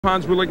We're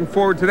looking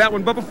forward to that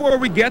one. But before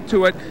we get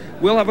to it,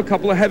 we'll have a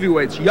couple of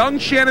heavyweights. Young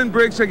Shannon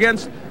Briggs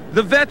against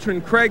the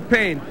veteran Craig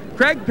Payne.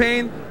 Craig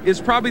Payne is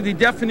probably the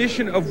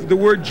definition of the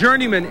word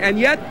journeyman, and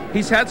yet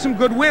he's had some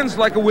good wins,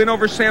 like a win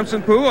over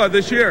Samson Pahua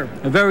this year.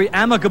 A very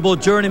amicable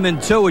journeyman,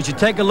 too. As you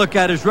take a look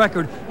at his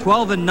record,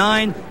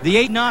 12-9, the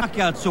 8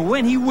 knockouts. So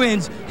when he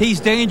wins,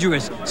 he's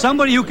dangerous.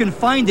 Somebody who can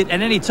find it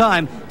at any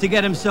time to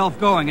get himself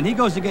going. And he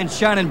goes against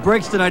Shannon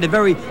Briggs tonight, a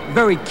very,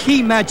 very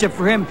key matchup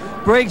for him.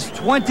 Briggs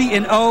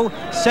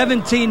 20-0,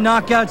 17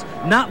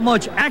 knockouts, not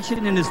much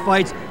action in his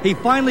fights. He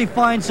finally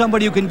finds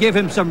somebody who can give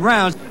him some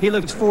rounds. He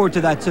looks forward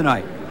to that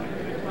tonight.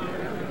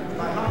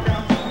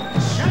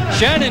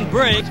 Shannon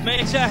Briggs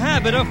makes a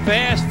habit of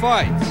fast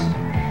fights.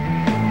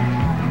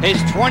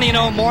 His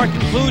 20-0 mark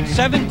includes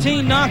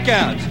 17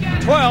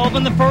 knockouts, 12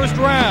 in the first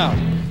round.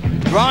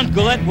 Ron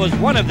Goulet was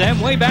one of them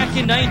way back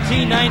in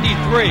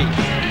 1993.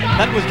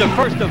 That was the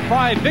first of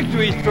 5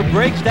 victories for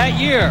Briggs that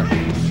year.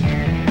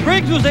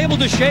 Briggs was able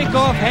to shake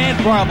off hand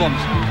problems,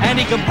 and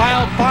he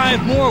compiled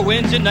 5 more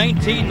wins in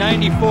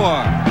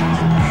 1994.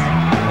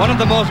 One of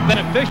the most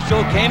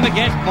beneficial came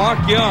against Mark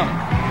Young.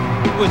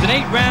 It was an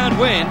 8-round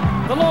win,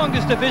 the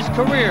longest of his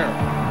career.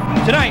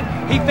 Tonight,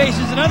 he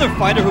faces another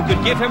fighter who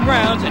could give him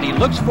rounds, and he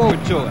looks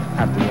forward to it.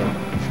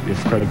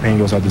 If Craig Payne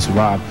goes out to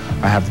survive,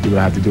 I have to do what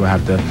I have to do. I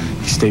have to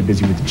stay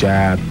busy with the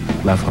jab,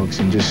 left hooks,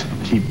 and just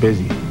keep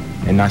busy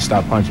and not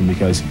stop punching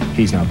because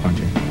he's not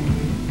punching.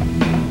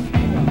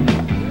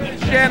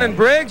 Shannon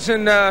Briggs,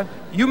 and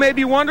you may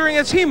be wondering,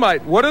 as he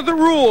might, what are the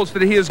rules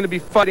that he is going to be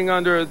fighting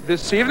under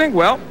this evening?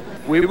 Well,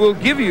 we will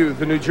give you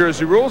the New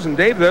Jersey rules, and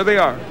Dave, there they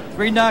are.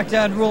 3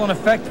 knockdown rule in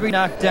effect. 3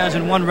 knockdowns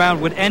in 1 round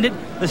would end it.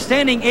 The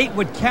standing 8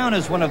 would count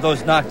as one of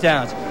those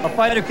knockdowns. A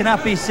fighter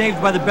cannot be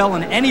saved by the bell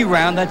in any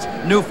round. That's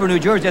new for New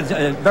Jersey.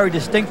 That's very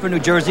distinct for New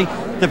Jersey.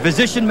 The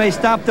physician may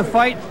stop the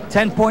fight.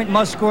 10-point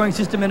must-scoring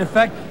system in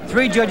effect.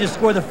 3 judges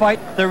score the fight.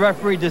 The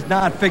referee does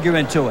not figure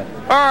into it.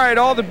 All right,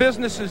 all the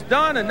business is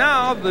done, and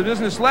now the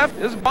business left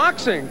is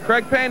boxing.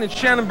 Craig Payne and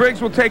Shannon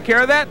Briggs will take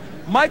care of that.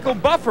 Michael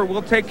Buffer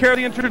will take care of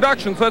the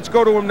introductions. Let's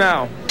go to him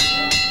now.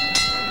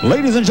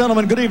 Ladies and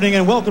gentlemen, good evening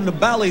and welcome to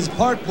Bally's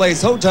Park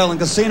Place Hotel and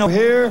Casino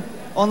here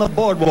on the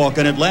boardwalk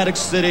in Atlantic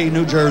City,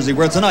 New Jersey,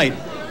 where tonight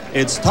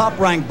it's Top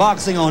Rank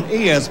Boxing on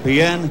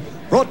ESPN,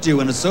 brought to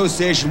you in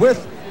association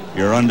with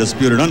your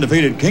undisputed,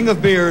 undefeated king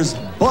of beers,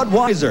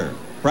 Budweiser.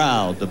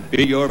 Proud to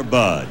be your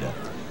bud.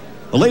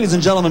 Well, ladies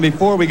and gentlemen,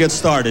 before we get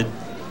started,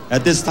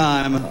 at this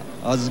time,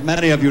 as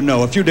many of you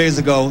know, a few days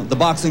ago, the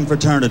boxing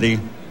fraternity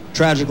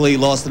tragically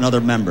lost another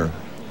member.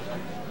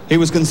 He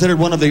was considered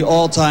one of the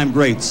all-time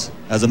greats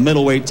as a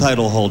middleweight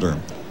title holder.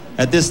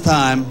 At this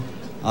time,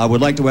 I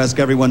would like to ask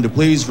everyone to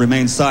please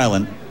remain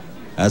silent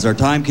as our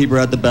timekeeper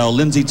at the bell,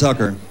 Lindsay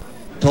Tucker,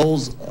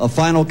 tolls a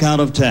final count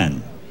of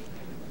 10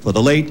 for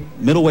the late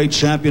middleweight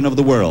champion of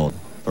the world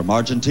from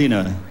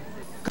Argentina,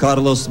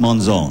 Carlos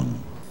Monzon.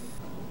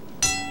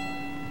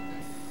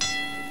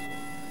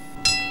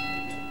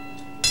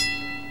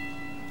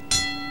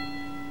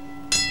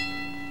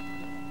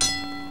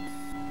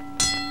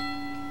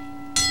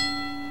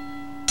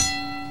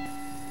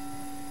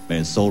 May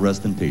his soul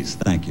rest in peace.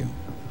 Thank you.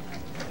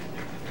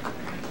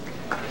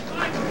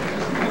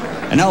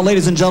 And now,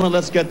 ladies and gentlemen,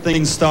 let's get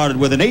things started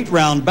with an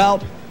 8-round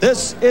bout.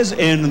 This is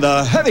in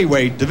the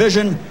heavyweight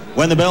division.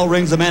 When the bell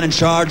rings, the man in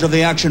charge of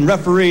the action,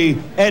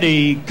 referee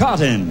Eddie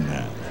Cotton.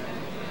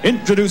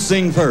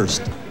 Introducing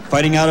first,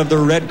 fighting out of the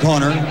red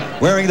corner,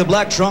 wearing the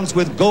black trunks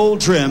with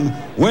gold trim,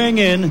 weighing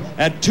in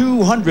at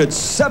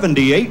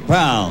 278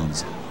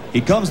 pounds.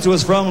 He comes to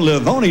us from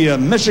Livonia,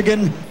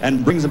 Michigan,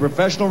 and brings a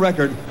professional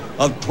record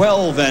of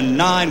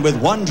 12-9 with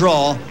 1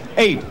 draw.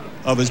 8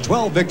 of his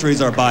 12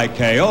 victories are by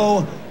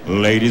KO.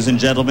 Ladies and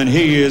gentlemen,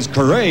 he is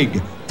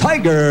Craig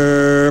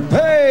Tiger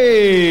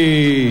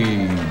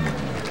Payne.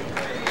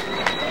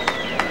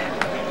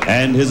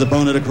 And his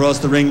opponent across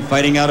the ring,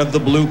 fighting out of the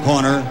blue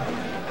corner,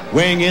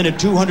 weighing in at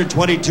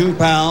 222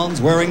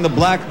 pounds, wearing the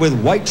black with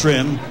white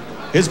trim.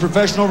 His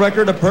professional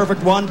record, a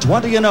perfect one,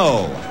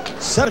 20-0,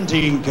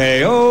 17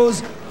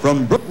 KOs.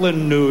 From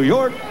Brooklyn, New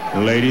York,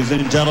 ladies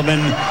and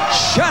gentlemen,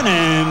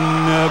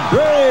 Shannon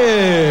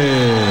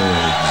Briggs.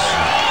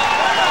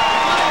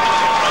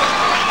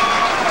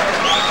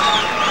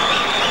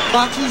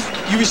 Boxers,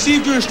 you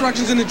received your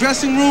instructions in the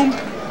dressing room.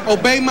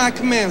 Obey my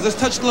commands. Let's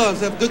touch gloves.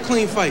 Have a good,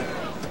 clean fight.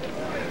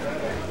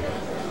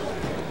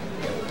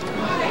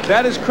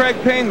 That is Craig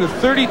Payne, the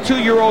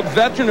 32-year-old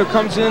veteran who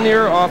comes in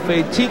here off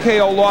a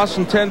TKO loss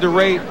in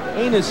 10-8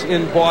 Anus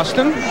in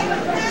Boston.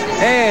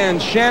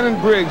 And Shannon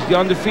Briggs, the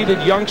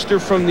undefeated youngster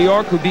from New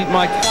York who beat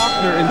Mike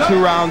Faulkner in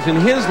 2 rounds in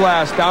his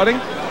last outing.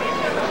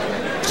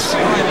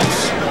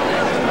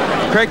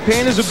 Craig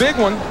Payne is a big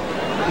one.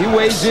 He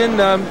weighs in,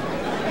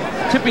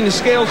 tipping the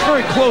scales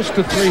very close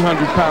to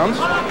 300 pounds.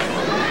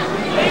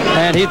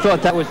 And he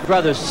thought that was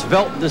rather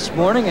svelte this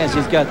morning, as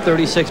he's got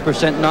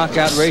 36%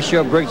 knockout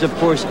ratio. Briggs, of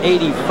course,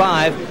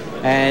 85.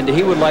 And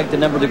he would like the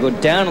number to go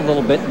down a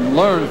little bit and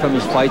learn from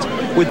his fights.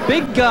 With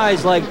big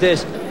guys like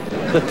this,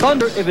 the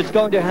thunder, if it's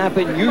going to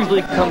happen,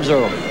 usually comes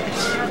early.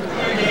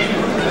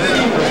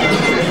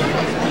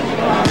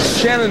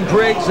 Shannon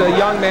Briggs, a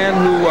young man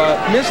who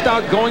missed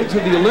out going to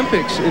the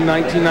Olympics in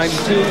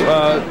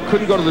 1992,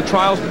 couldn't go to the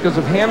trials because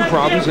of hand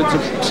problems.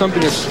 It's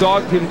something that's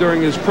dogged him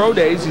during his pro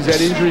days. He's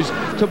had injuries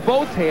to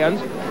both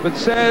hands, but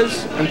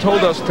says and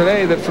told us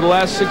today that for the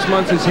last 6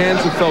 months his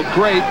hands have felt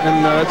great,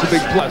 and that's a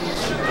big plus.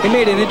 He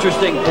made an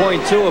interesting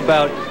point, too,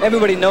 about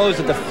everybody knows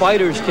that the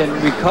fighters can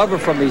recover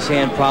from these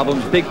hand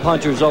problems. Big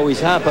punchers always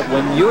have, but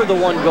when you're the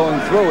one going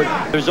through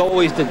it, there's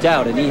always the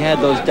doubt, and he had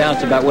those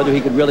doubts about whether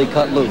he could really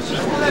cut loose.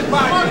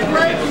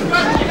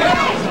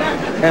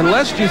 And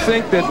lest you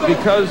think that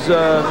because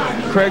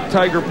Craig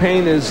Tiger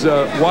Payne is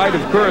wide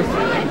of girth,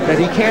 that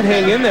he can't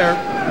hang in there,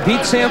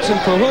 beat Samson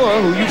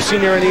Pahua, who you've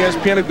seen here on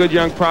ESPN, a good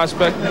young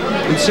prospect,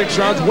 in 6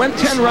 rounds. Went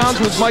 10 rounds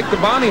with Mike the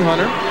Bounty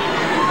Hunter,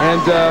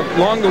 and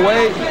along the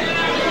way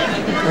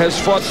has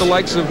fought the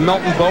likes of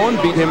Melton Bowen,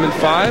 beat him in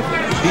 5,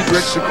 beat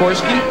Rick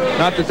Sikorsky.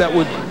 Not that that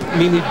would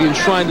mean he'd be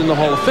enshrined in the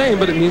Hall of Fame,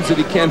 but it means that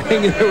he can't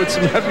hang in there with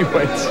some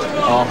heavyweights.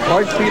 A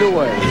heartbeat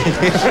away.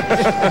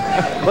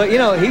 But, you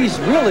know, he's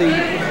really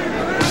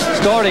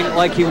starting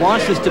like he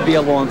wants this to be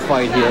a long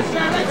fight here,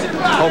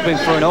 hoping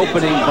for an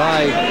opening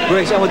by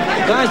Briggs. And with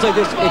guys like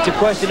this, it's a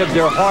question of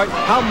their heart.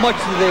 How much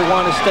do they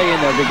want to stay in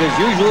there? Because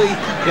usually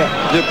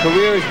their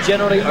careers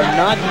generally are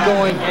not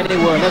going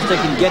anywhere unless they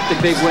can get the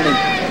big win.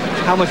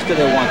 How much do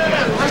they want?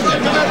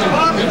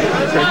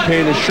 Craig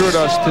Payne assured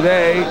us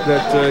today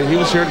that he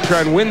was here to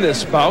try and win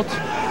this bout.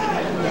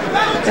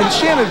 And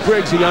Shannon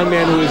Briggs, a young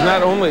man who is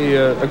not only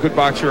a good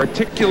boxer,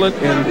 articulate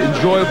and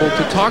enjoyable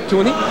to talk to,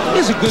 and he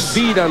has a good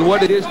bead on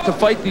what it is to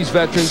fight these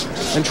veterans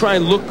and try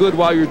and look good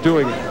while you're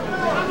doing it.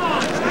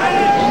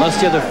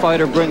 Unless the other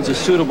fighter brings a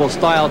suitable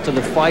style to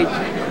the fight,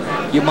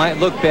 you might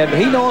look bad, but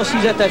he knows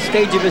he's at that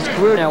stage of his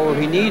career now where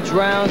he needs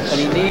rounds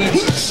and he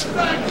needs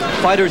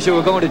fighters who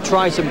are going to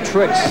try some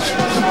tricks.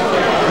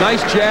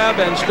 Nice jab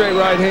and straight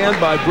right hand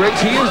by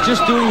Briggs. He is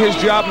just doing his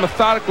job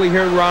methodically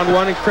here in round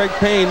 1, and Craig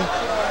Payne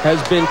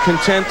has been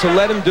content to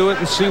let him do it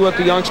and see what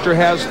the youngster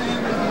has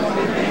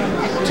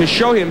to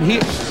show him.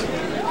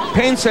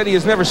 Payne said he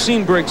has never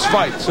seen Briggs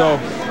fight, so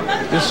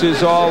this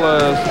is all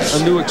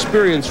a new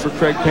experience for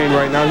Craig Payne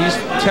right now. He's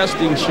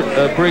testing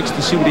Briggs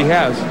to see what he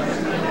has.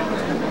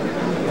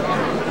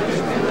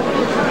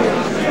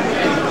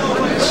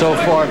 So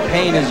far,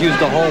 Payne has used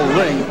the whole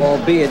ring,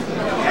 albeit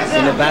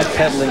in a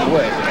backpedaling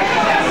way.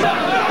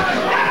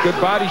 Good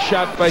body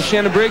shot by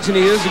Shannon Briggs, and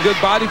he is a good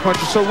body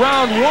puncher. So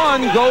round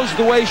 1 goes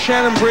the way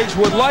Shannon Briggs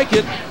would like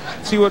it.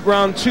 See what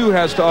round 2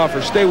 has to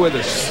offer. Stay with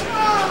us.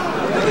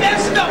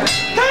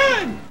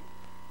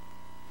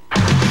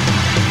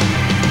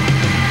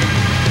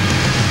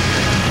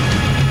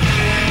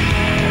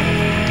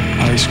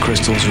 Ice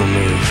crystals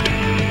removed.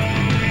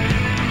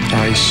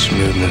 Ice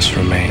smoothness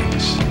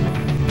remains.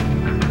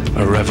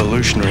 A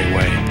revolutionary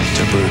way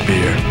to brew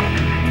beer.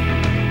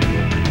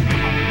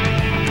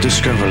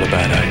 Discover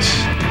Labatt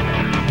Ice.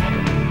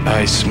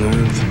 Ice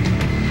smooth,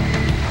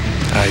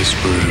 ice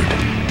brewed,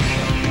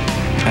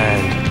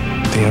 and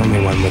the only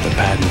one with a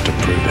patent to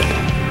prove it.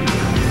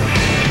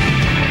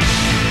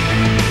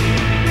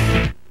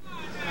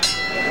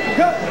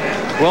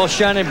 Well,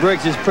 Shannon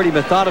Briggs is pretty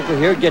methodical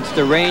here, gets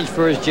the range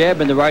for his jab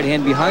and the right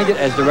hand behind it.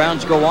 As the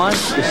rounds go on, you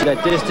see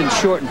that distance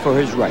shortened for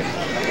his right.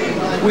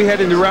 We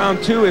head into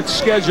round 2. It's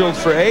scheduled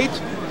for 8.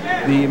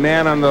 The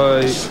man on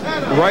the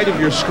right of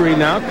your screen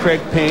now,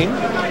 Craig Payne,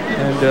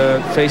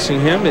 and facing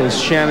him is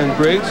Shannon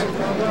Briggs.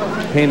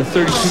 Payne, a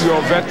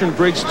 32-year-old veteran.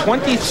 Briggs,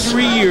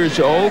 23 years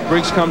old.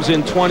 Briggs comes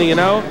in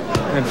 20-0,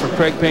 and for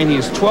Craig Payne, he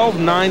is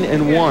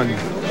 12-9-1.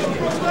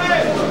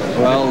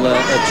 Well, a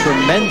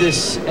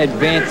tremendous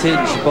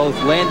advantage, both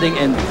landing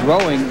and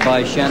throwing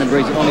by Shannon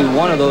Briggs. Only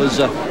one of those,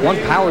 one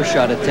power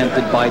shot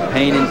attempted by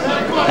Payne, and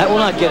that will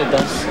not get it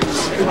done.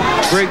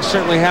 Briggs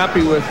certainly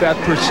happy with that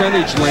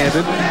percentage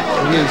landed.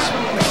 He is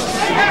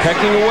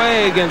pecking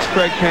away against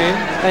Craig Payne.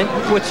 And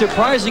what's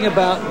surprising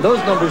about those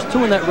numbers,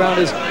 too, in that round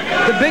is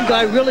the big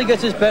guy really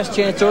gets his best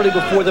chance early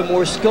before the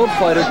more skilled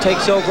fighter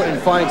takes over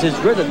and finds his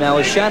rhythm. Now,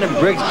 as Shannon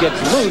Briggs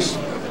gets loose,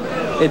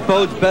 it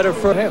bodes better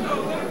for him.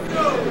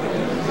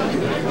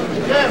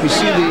 You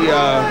see the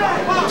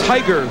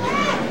tiger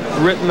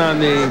written on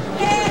the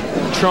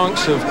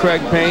trunks of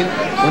Craig Payne.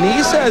 When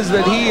he says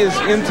that he is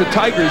into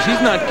tigers,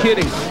 he's not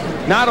kidding.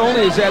 Not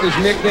only is that his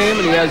nickname,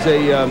 and he has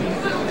a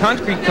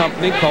concrete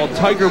company called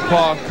Tiger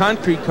Paw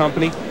Concrete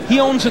Company, he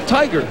owns a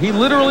tiger. He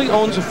literally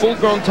owns a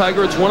full-grown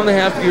tiger. It's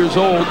 1.5 years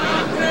old.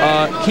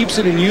 Keeps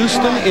it in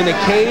Houston in a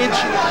cage,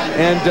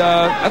 and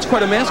that's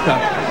quite a mascot.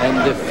 And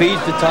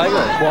feeds the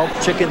tiger 12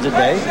 chickens a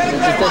day.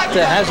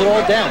 That has it all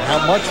down.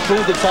 How much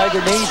food the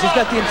tiger needs. He's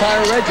got the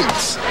entire regimen.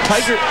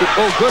 Tiger,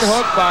 good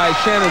hook by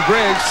Shannon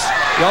Briggs.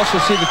 You also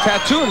see the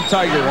tattoo of the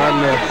tiger on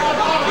the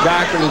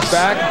back of his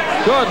back.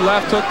 Good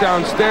left hook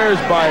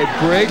downstairs by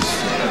Briggs.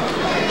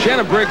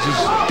 Shannon Briggs is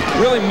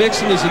really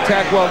mixing his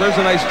attack well. There's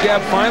a nice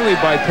jab finally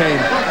by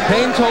Payne.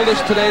 Payne told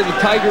us today the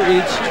tiger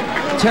eats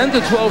 10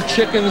 to 12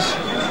 chickens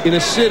in a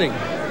sitting.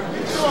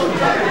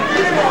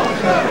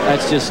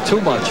 That's just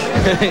too much.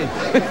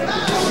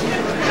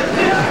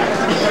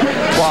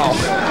 Wow.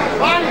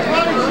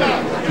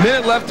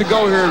 Minute left to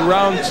go here in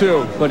round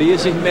 2. But he did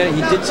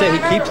say he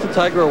keeps the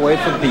tiger away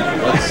from people.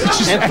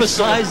 Let's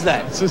emphasize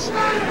that. It's just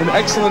an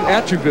excellent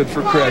attribute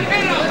for Craig.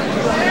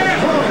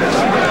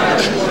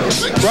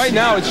 Right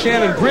now, it's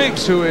Shannon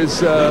Briggs who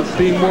is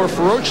being more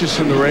ferocious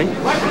in the ring,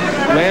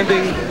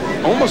 landing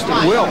almost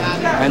at will.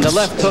 And the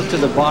left hook to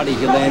the body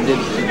he landed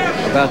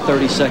about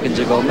 30 seconds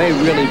ago may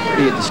really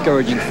be a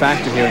discouraging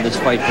factor here in this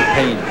fight for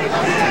Payne.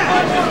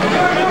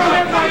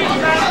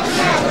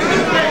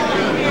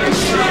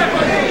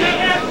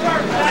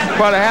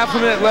 About a half a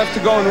minute left to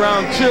go in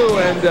round 2,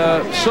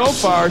 and so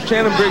far,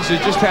 Shannon Briggs has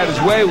just had his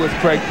way with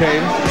Craig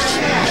Payne.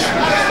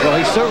 Well,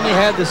 he certainly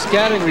had the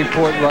scouting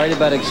report right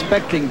about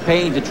expecting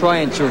Payne to try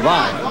and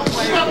survive.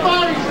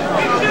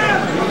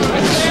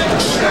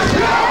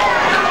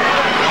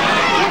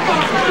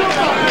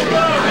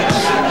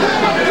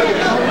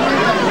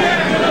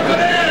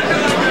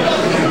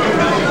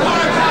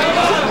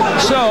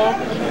 So,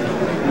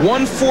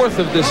 1/4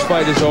 of this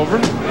fight is over,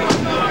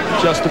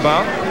 just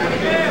about.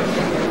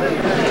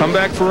 Come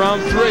back for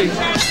round 3.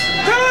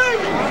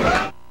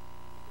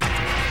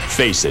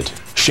 Face it,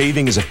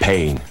 shaving is a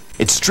pain.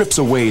 It strips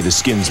away the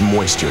skin's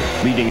moisture,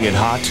 leaving it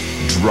hot,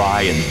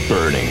 dry, and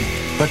burning.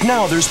 But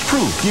now there's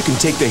proof you can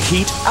take the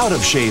heat out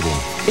of shaving.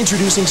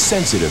 Introducing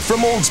Sensitive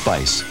from Old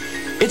Spice.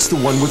 It's the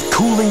one with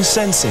cooling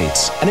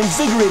sensates, an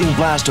invigorating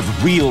blast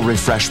of real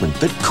refreshment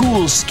that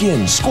cools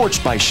skin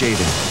scorched by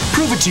shaving.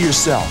 Prove it to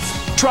yourself.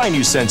 Try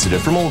new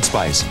Sensitive from Old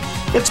Spice.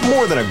 It's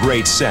more than a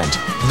great scent.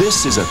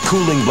 This is a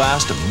cooling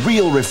blast of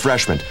real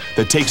refreshment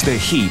that takes the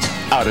heat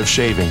out of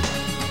shaving.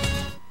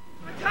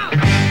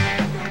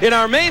 In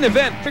our main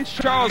event, Prince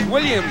Charles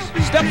Williams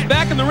steps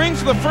back in the ring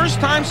for the first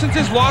time since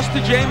his loss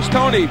to James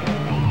Toney.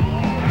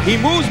 He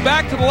moves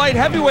back to the light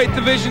heavyweight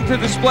division to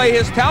display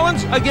his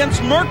talents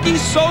against Murky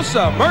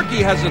Sosa.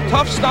 Murky has a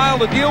tough style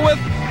to deal with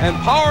and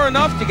power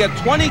enough to get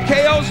 20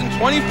 KOs and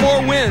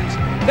 24 wins.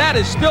 That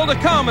is still to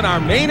come in our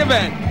main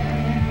event.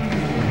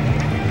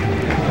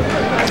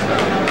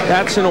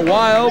 That's in a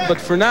while,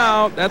 but for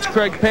now, that's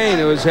Craig Payne,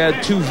 who has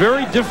had 2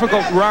 very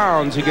difficult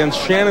rounds against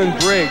Shannon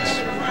Briggs.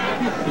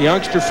 The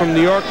youngster from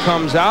New York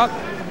comes out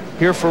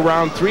here for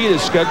round 3. It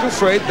is scheduled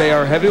for 8. They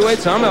are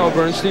heavyweights. I'm Al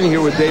Bernstein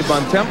here with Dave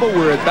Von Temple.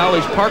 We're at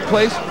Bally's Park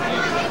Place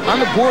on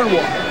the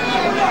boardwalk.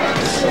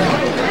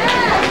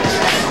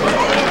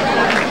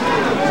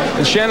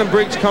 And Shannon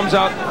Briggs comes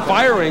out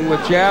firing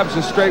with jabs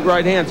and straight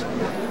right hands.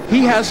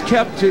 He has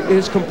kept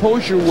his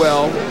composure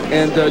well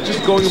and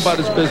just going about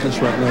his business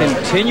right now.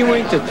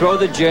 Continuing to throw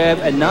the jab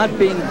and not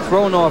being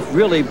thrown off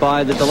really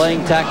by the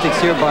delaying tactics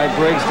here by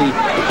Briggs.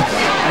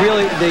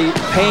 The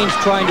Payne's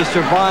trying to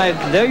survive.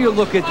 There you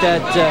look at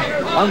that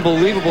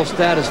unbelievable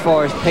stat as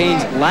far as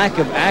Payne's lack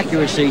of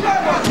accuracy.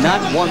 Not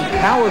one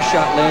power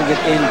shot landed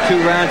in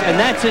 2 rounds, and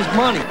that's his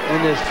money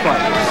in this fight.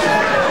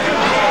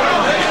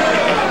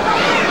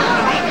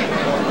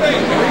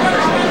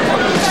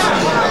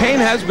 Payne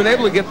has been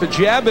able to get the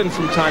jab in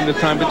from time to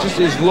time, but just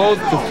is loath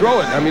to throw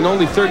it. I mean,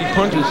 only 30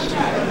 punches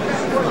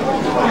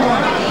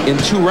in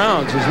 2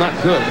 rounds is not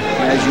good.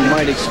 As you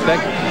might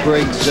expect,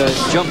 Briggs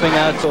jumping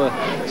out to a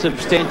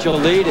substantial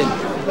lead, and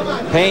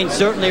Payne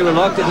certainly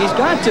reluctant. He's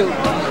got to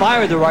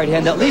fire the right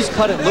hand, at least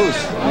cut it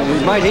loose, and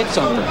he might hit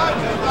something.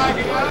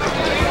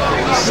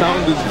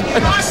 Sounded.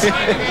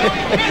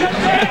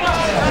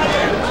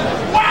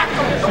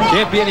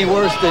 Can't be any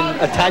worse than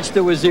attached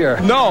to his ear.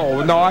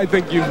 No, I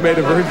think you've made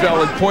a very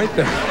valid point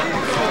there.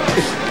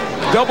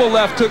 Double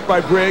left hook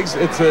by Briggs.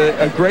 It's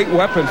a great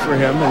weapon for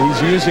him, and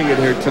he's using it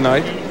here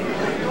tonight.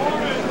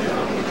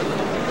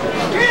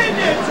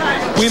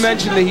 We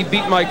mentioned that he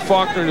beat Mike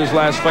Faulkner in his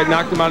last fight,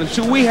 knocked him out in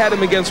 2. We had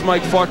him against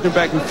Mike Faulkner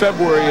back in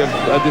February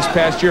of this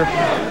past year.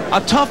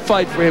 A tough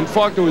fight for him.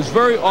 Faulkner was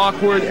very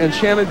awkward, and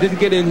Shannon didn't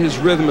get in his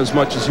rhythm as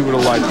much as he would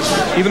have liked,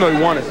 even though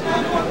he won it.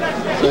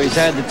 So he's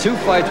had the 2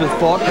 fights with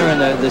Faulkner, and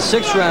the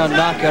 6th-round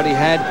knockout he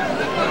had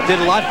did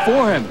a lot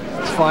for him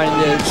as far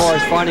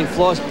as finding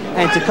flaws.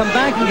 And to come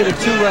back and get a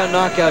 2-round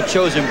knockout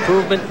shows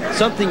improvement,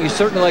 something you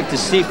certainly like to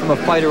see from a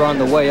fighter on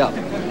the way up.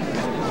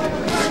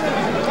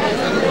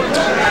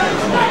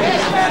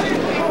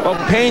 Well,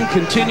 Payne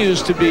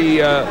continues to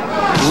be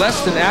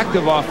less than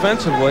active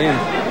offensively, and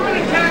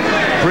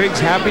Briggs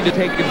happy to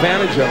take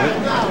advantage of it.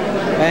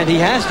 And he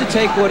has to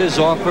take what is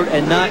offered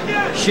and not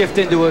shift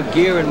into a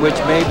gear in which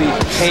maybe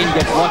Payne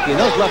gets lucky. And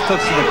those left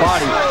hooks to the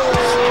body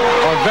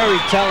are very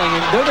telling,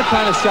 and they're the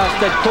kind of shots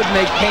that could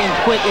make Payne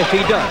quit if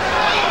he does.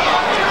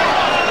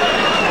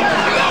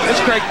 It's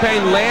Craig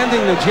Payne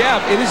landing the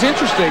jab. It is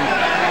interesting.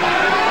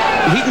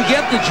 He can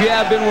get the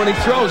jab in when he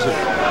throws it.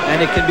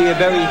 And it can be a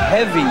very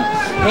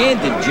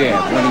heavy-handed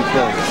jab when he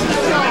throws it.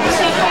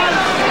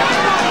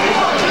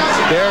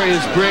 There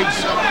is Briggs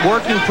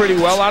working pretty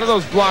well. Out of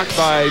those blocked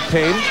by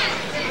Payne.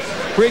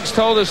 Briggs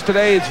told us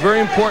today it's very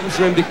important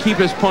for him to keep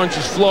his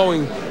punches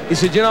flowing. He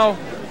said, you know,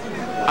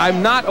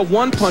 I'm not a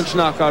one-punch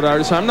knockout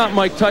artist. I'm not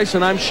Mike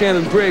Tyson. I'm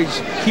Shannon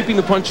Briggs. Keeping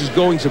the punches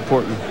going is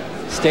important.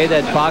 stay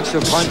that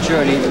boxer puncher,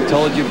 and he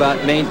told you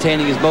about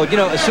maintaining his mode. You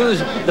know, as soon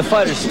as the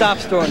fighter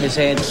stops throwing his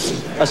hands,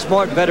 a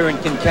smart veteran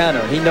can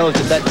counter. He knows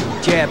that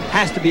that jab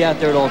has to be out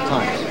there at all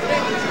times.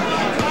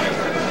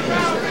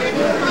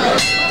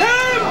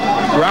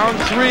 Round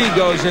 3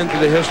 goes into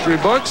the history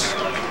books.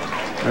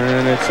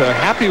 And it's a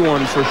happy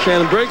one for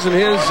Shannon Briggs, and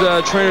his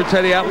trainer,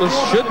 Teddy Atlas,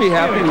 should be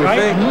happy, we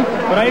think.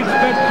 But I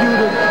expect you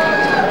to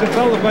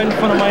develop right in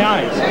front of my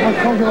eyes. How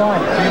come your eyes?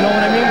 You know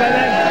what I mean by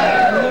that?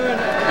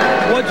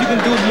 Learn what you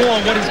can do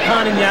more and what he's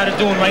conning you out of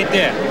doing right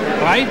there.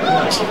 Right?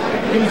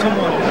 Give me some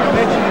more.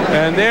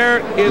 And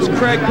there is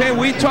Craig Payne.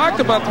 We talked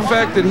about the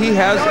fact that he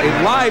has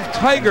a live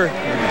tiger.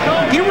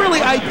 He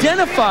really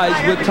identifies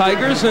with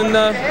tigers, and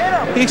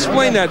he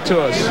explained that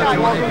to us.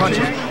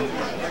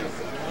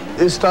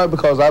 It started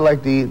because I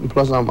like to eat,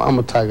 plus I'm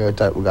a tiger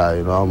type of guy,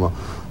 you know.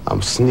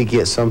 I'm sneaky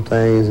at some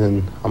things,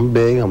 and I'm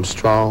big, I'm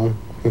strong.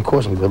 Of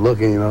course, I'm good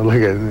looking, you know.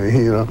 Look at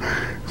me, you know.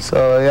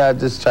 So yeah, I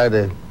just try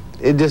to.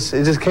 It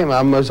just came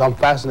out. I'm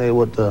fascinated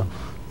with the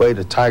way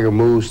the tiger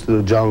moves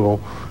through the jungle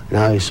and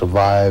how he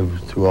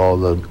survived through all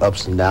the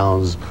ups and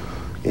downs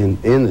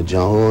in the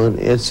jungle. And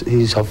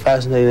he's a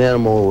fascinating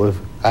animal.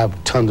 I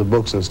have tons of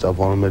books and stuff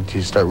on him. If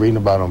you start reading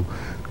about them,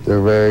 they're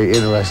very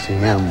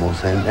interesting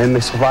animals, and they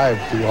survive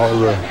through all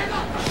the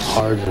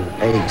hard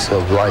aches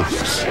of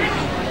life.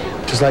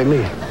 Just like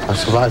me, I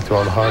survived through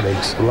all the hard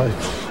aches of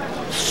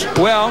life.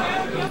 Well,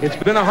 it's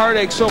been a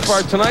heartache so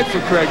far tonight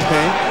for Craig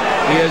Payne.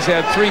 He has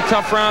had 3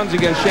 tough rounds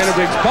against Shannon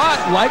Briggs, but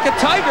like a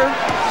tiger,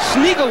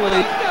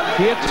 sneakily,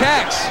 he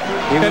attacks.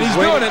 And he's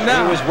doing it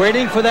now. He was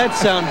waiting for that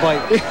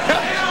soundbite.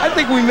 I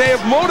think we may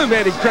have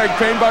motivated Craig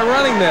Payne by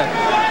running that.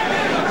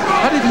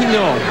 How did he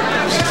know?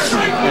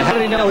 And how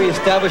did he know he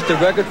established a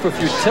record for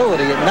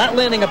futility and not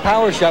landing a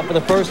power shot for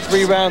the first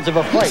 3 rounds of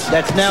a fight?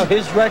 That's now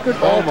his record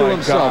all to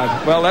himself.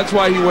 God. Well, that's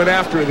why he went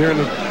after it here in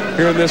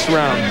this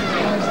round.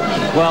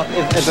 Well,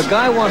 if a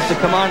guy wants to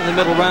come on in the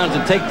middle rounds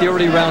and take the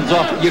early rounds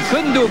off, you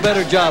couldn't do a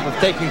better job of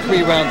taking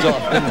 3 rounds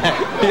off than that.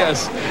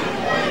 Yes.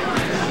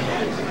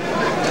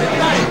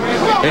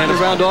 Take the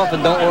round off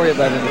and don't worry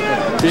about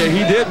anything. Yeah,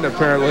 he didn't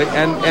apparently.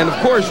 And of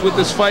course, with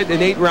this fight, an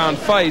 8-round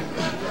fight,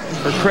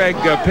 for Craig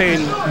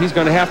Payne, he's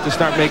going to have to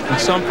start making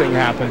something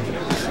happen.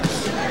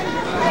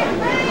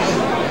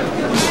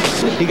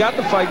 He got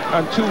the fight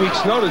on 2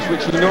 weeks' notice,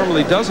 which he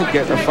normally doesn't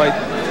get in a fight.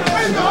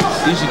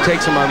 Usually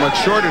takes him on much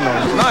shorter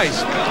notice.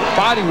 Nice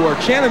body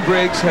work. Shannon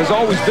Briggs has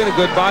always been a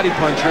good body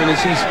puncher, and as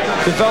he's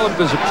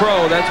developed as a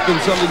pro, that's been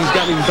something he's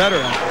gotten even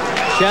better at.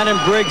 Shannon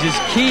Briggs is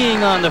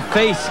keying on the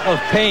face of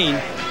Payne,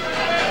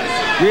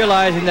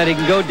 realizing that he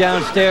can go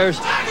downstairs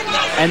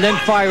and then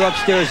fire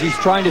upstairs. He's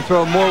trying to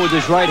throw more with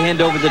his right hand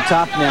over the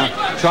top now.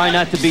 Trying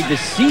not to be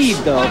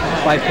deceived, though,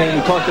 by Payne.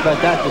 We talked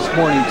about that this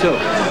morning, too.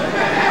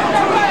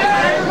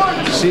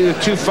 See the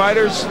 2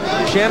 fighters?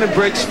 Shannon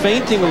Briggs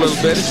feinting a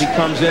little bit as he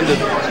comes in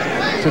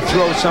to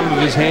throw some of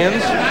his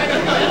hands.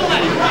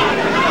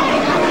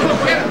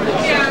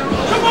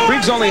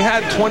 Briggs only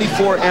had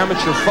 24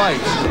 amateur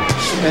fights,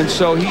 and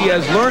so he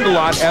has learned a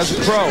lot as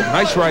a pro.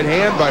 Nice right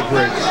hand by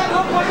Briggs.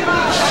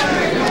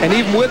 And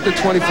even with the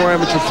 24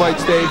 amateur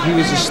fights, Dave, he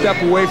was a step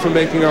away from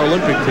making our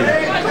Olympic team.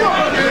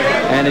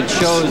 And it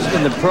shows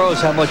in the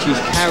pros how much he's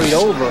carried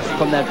over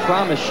from that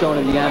promise shown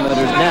in the amateurs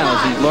now.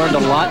 He's learned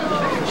a lot,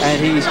 and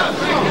he's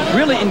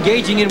really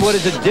engaging in what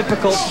is a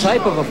difficult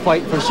type of a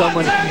fight for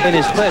someone in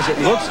his class. It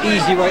looks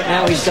easy right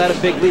now. He's got a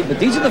big lead, but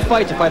these are the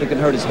fights a fighter can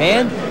hurt his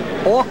hand.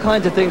 All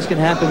kinds of things can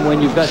happen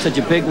when you've got such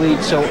a big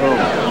lead so early.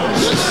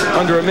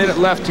 Under a minute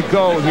left to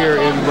go here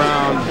in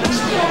round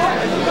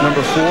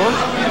number 4.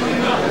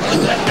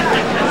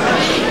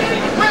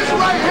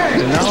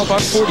 And now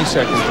about 40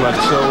 seconds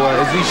left. So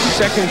as these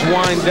seconds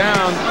wind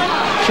down,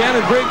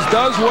 Shannon Briggs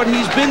does what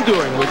he's been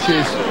doing, which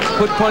is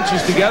put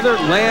punches together,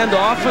 land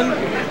often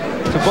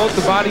to both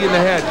the body and the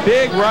head.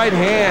 Big right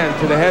hand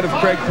to the head of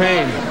Craig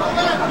Payne.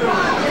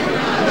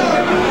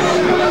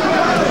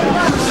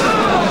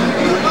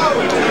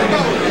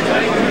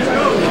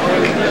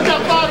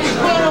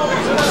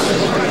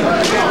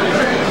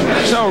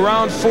 So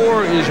round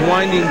 4 is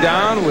winding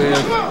down with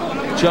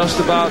just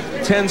about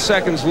 10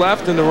 seconds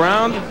left in the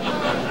round.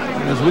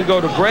 As we go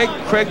to break,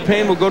 Craig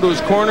Payne will go to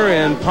his corner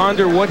and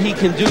ponder what he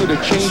can do to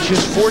change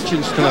his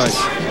fortunes tonight.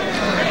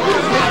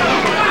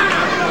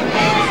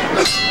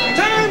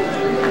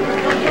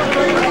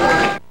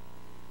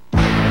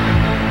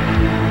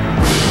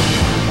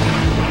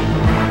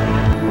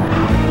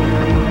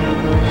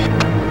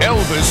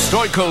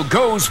 Stoico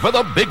goes for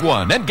the big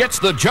one and gets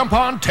the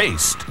jump-on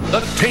taste. The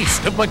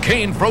taste of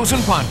McCain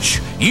Frozen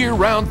Punch.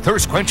 Year-round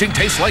thirst-quenching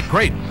taste like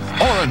grape.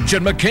 Orange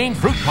and McCain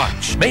Fruit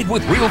Punch. Made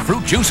with real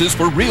fruit juices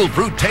for real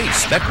fruit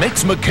taste. That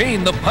makes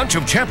McCain the punch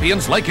of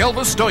champions like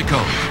Elvis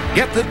Stoico.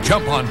 Get the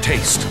jump-on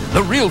taste.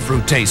 The real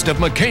fruit taste of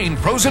McCain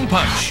Frozen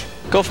Punch.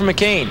 Go for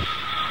McCain.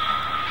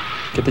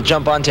 Get the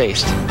jump-on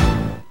taste.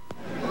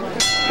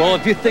 Well,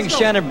 if you think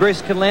Shannon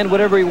Briggs can land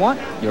whatever he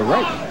wants, you're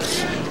right.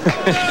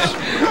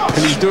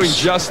 And he's doing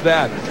just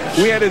that.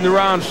 We head into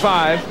round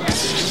 5.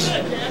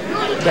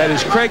 That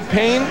is Craig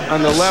Payne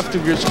on the left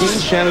of your screen,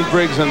 Shannon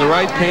Briggs on the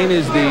right. Payne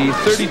is the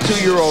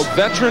 32-year-old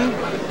veteran,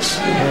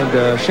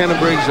 and Shannon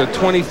Briggs, a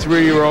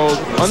 23-year-old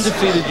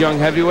undefeated young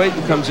heavyweight,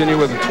 who comes in here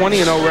with a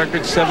 20-0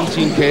 record,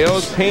 17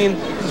 KOs. Payne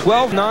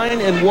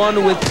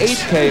 12-9-1 with 8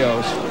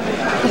 KOs.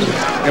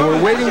 And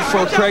we're waiting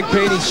for Craig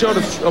Payne. He showed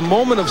a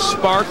moment of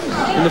spark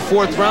in the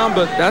 4th round,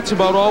 but that's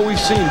about all we've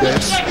seen,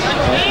 Dave.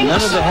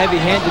 None of the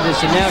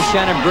heavy-handedness, and now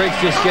Shannon Briggs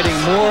just getting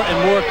more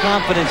and more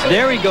confidence.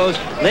 There he goes,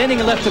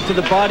 landing a left hook to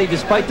the body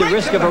despite the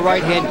risk of a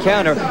right-hand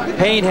counter.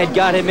 Payne had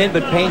got him in,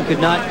 but Payne could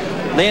not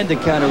land the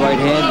counter right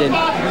hand. And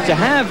to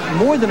have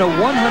more than a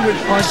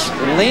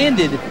 100-punch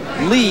landed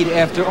lead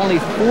after only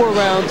 4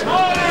 rounds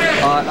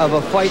of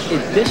a fight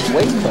at this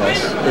weight class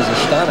is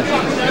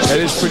astonishing. That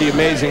is pretty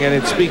amazing, and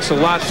it speaks a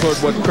lot toward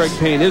what Craig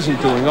Payne isn't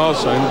doing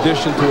also, in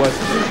addition to what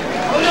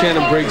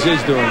Shannon Briggs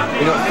is doing.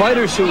 You know,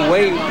 fighters who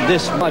weigh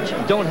this much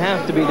don't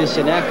have to be this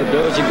inactive.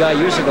 There was a guy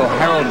years ago,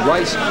 Harold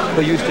Rice,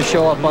 who used to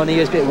show up on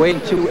ESPN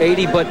weighing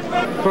 280, but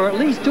for at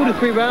least 2 to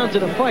 3 rounds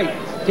in a fight,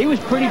 he was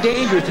pretty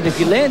dangerous, and if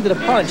he landed a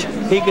punch,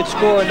 he could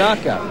score a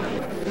knockout.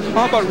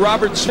 How about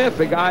Robert Smith,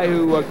 the guy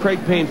who Craig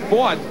Payne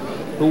fought,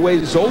 who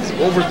weighs over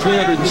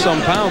 300 and some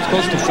pounds,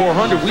 close to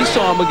 400. We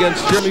saw him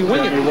against Jeremy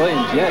Williams.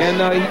 Yes. And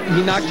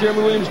he knocked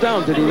Jeremy Williams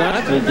down, did he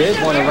not? He did.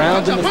 Won a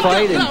round in the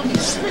fight and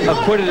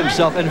acquitted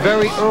himself, and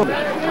very early.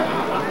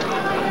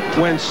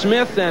 When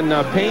Smith and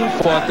Payne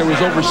fought, there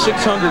was over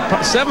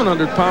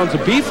 700 pounds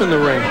of beef in the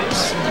ring.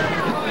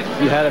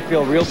 You had to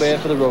feel real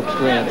bad for the rope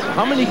strands.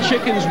 How many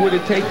chickens would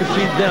it take to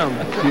feed them,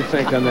 do you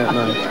think, on that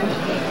night?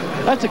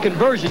 That's a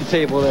conversion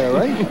table there,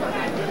 right?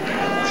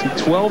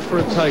 12 for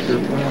a tiger.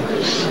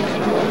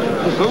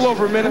 A little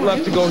over a minute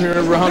left to go here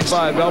in round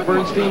 5. Al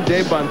Bernstein,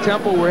 Dave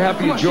Bontempo, we're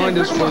happy you joined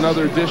us for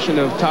another edition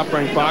of Top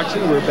Rank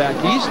Boxing. We're back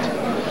east.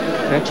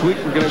 Next week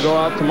we're going to go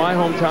out to my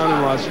hometown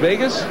in Las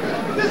Vegas.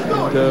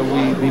 And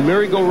the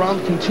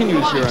merry-go-round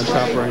continues here on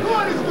Top Rank.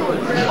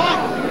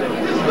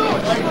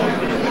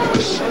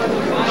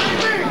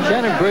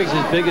 Shannon Briggs'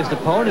 biggest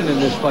opponent in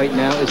this fight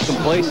now is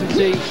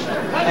complacency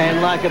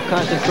and lack of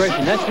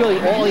concentration. That's really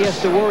all he has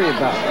to worry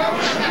about.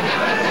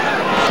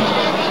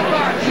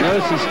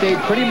 Notice he stayed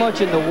pretty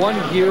much in the one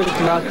gear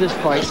throughout this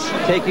fight,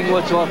 taking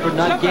what's offered,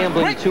 not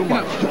gambling too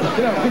much.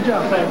 Good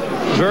job, man.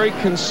 Very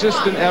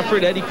consistent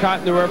effort. Eddie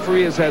Cotton, the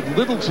referee, has had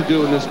little to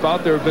do in this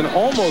bout. There have been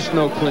almost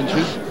no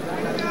clinches,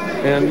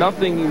 and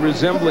nothing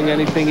resembling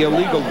anything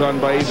illegal done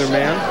by either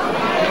man.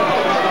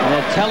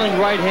 And a telling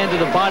right hand to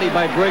the body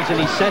by Briggs, and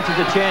he senses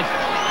a chance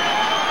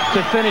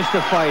to finish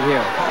the fight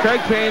here.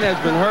 Craig Payne has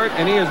been hurt,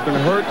 and he has been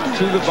hurt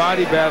to the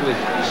body badly.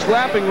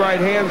 Slapping right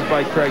hands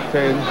by Craig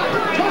Payne.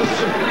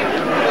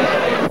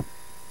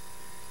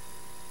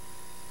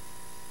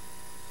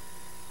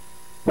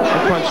 The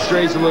punch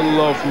strays a little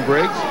low from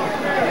Briggs.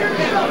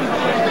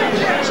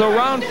 So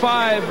round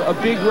 5, a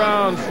big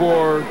round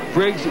for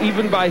Briggs,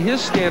 even by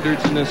his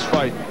standards in this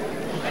fight.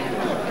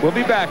 We'll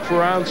be back for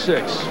round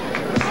 6.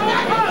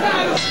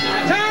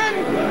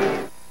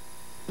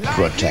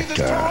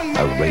 Protector,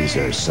 a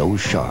razor so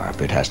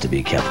sharp it has to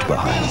be kept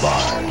behind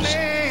bars.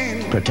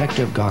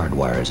 Protective guard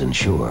wires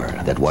ensure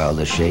that while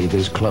the shave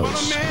is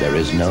close, there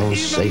is no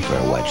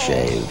safer wet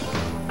shave.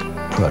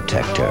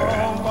 Protector,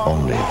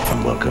 only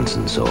from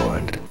Wilkinson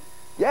Sword.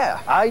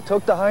 Yeah, I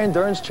took the high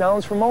endurance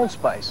challenge from Old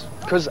Spice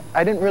because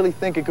I didn't really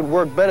think it could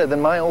work better than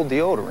my old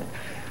deodorant.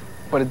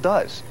 But it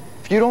does.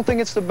 If you don't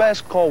think it's the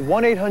best, call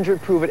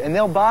 1-800-PROVE-IT and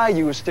they'll buy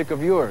you a stick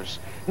of yours.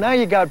 Now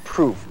you got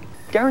proof.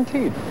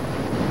 Guaranteed.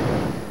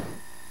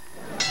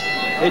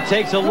 It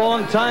takes a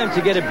long time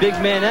to get a big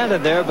man out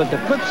of there, but the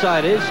flip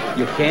side is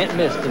you can't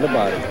miss to the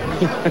body.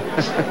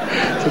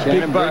 It's a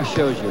Shannon Briggs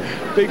shows you.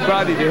 Big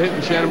body to hit,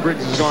 and Shannon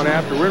Briggs has gone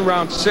after. We're in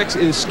round 6.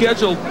 It is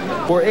scheduled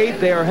for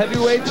 8. They are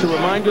heavyweights. A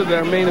reminder that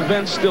our main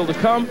event still to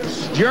come.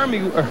 Not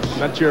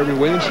Jeremy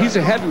Williams. He's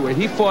a heavyweight.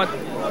 He fought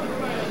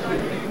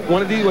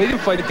one of these. Well, he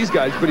didn't fight these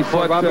guys, but he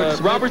fought Robert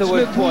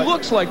Smith, who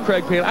looks like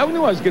Craig Payne. I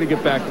knew I was going to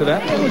get back to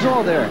that. It was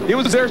all there. It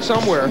was there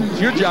somewhere.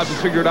 It's your job to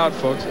figure it out,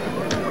 folks.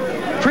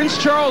 Prince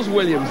Charles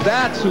Williams,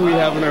 that's who we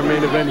have in our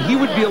main event. He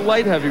would be a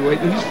light heavyweight,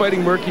 and he's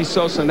fighting Murky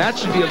Sosa, and that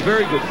should be a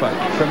very good fight.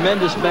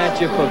 Tremendous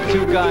matchup of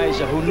two guys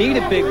who need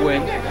a big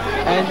win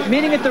and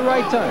meeting at the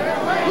right time.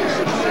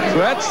 So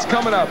that's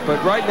coming up,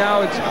 but right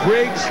now it's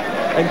Briggs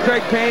and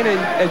Craig Payne, and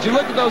as you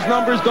look at those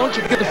numbers, don't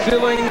you get the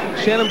feeling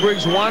Shannon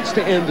Briggs wants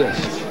to end this?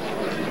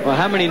 Well,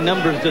 how many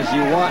numbers does he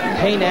want?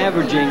 Payne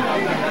averaging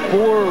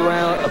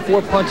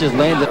 4 punches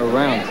landed a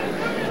round.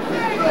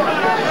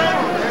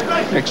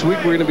 Next week,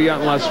 we're going to be out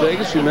in Las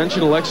Vegas. We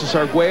mentioned Alexis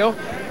Arguello,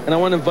 and I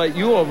want to invite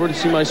you over to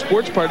see my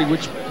sports party,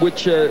 which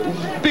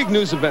big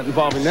news event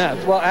involving that.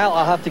 Well, Al,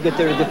 I'll have to get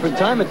there at a different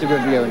time at the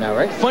Riviera now,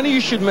 right? Funny you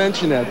should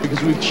mention that,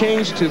 because we've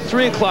changed to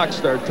 3 o'clock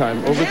start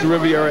time over at the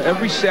Riviera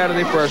every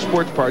Saturday for our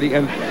sports party,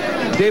 and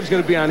Dave's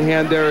going to be on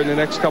hand there in the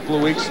next couple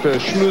of weeks to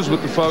schmooze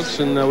with the folks,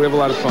 and we have a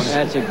lot of fun.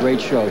 That's a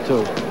great show,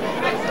 too.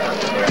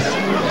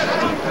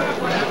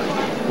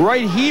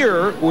 Right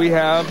here, we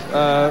have,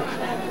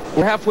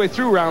 we're halfway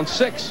through round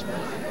 6.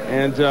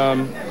 And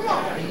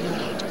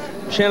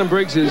Shannon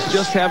Briggs is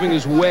just having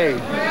his way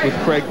with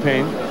Craig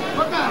Payne.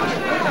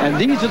 And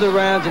these are the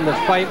rounds in the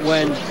fight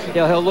when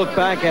he'll look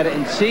back at it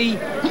and see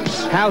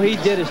how he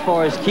did as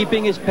far as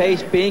keeping his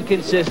pace, being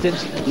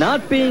consistent,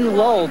 not being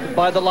lulled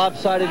by the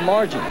lopsided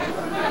margin.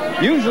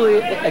 Usually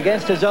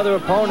against his other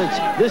opponents,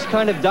 this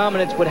kind of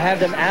dominance would have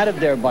them out of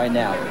there by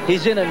now.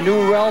 He's in a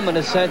new realm in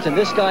a sense, and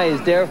this guy is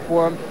there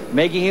for him,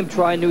 making him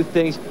try new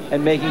things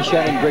and making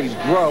Shannon Briggs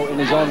grow in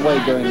his own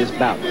way during this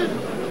bout.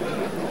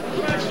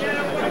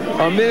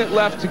 A minute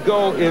left to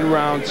go in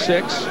round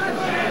 6.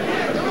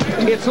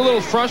 It's a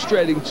little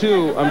frustrating,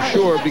 too, I'm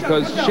sure,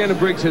 because Shannon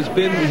Briggs has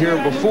been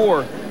here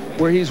before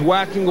where he's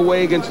whacking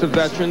away against a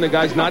veteran. The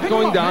guy's not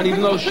going down,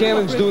 even though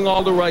Shannon's doing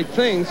all the right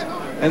things.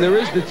 And there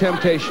is the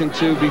temptation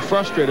to be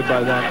frustrated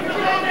by that.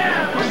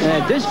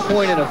 And at this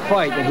point in a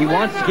fight, and he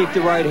wants to keep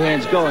the right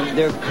hands going,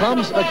 there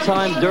comes a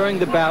time during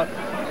the bout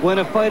when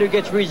a fighter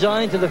gets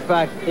resigned to the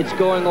fact it's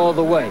going all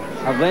the way.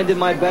 I've landed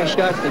my best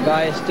shots, the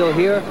guy is still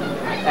here,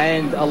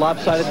 and a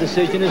lopsided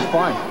decision is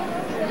fine.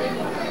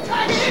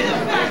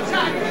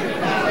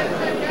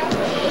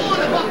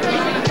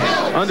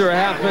 Under a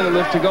half minute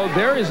left to go.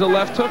 There is a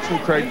left hook from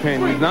Craig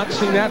Payne. We've not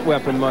seen that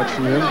weapon much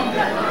from him.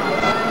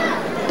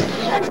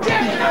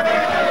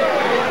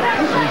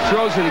 And he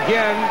throws it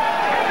again,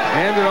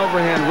 and an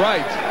overhand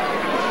right.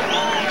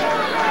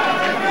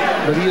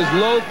 But he is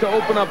loath to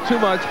open up too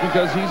much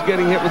because he's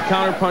getting hit with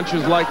counter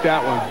punches like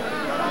that one.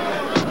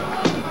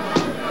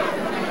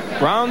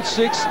 Round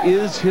 6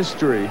 is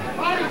history.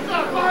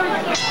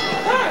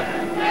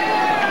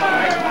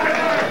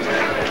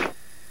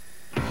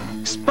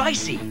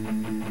 Spicy,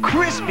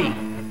 crispy,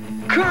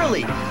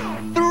 curly,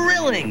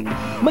 thrilling.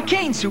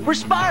 McCain Super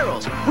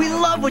Spirals. We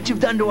love what you've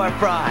done to our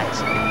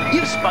fries.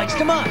 You've spiced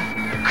them up,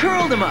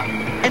 curled them up,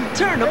 and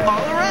turned them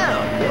all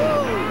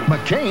around.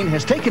 McCain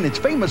has taken its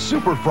famous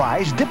super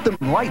fries, dipped them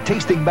in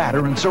light-tasting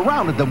batter, and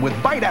surrounded them with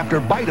bite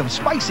after bite of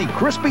spicy,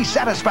 crispy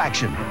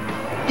satisfaction.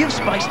 You've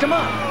spiced them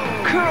up,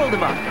 curled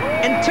them up,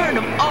 and turned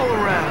them all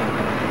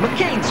around.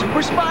 McCain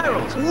Super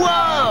Spirals.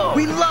 Whoa!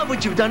 We love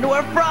what you've done to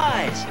our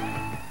fries.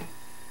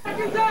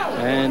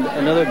 And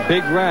another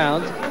big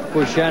round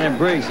for Shannon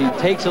Briggs. He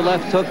takes a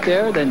left hook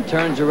there, then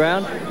turns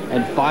around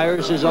and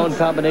fires his own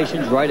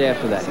combinations right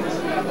after that.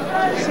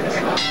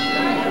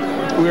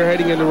 We're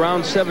heading into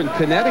round 7.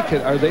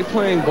 Connecticut, are they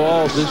playing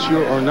ball this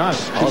year or not?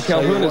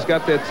 Calhoun has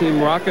got that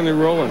team rocking and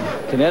rolling.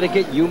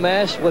 Connecticut,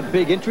 UMass, what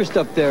big interest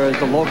up there as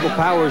the local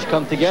powers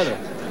come together.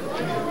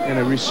 And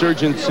a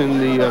resurgence in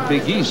the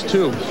Big East,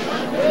 too.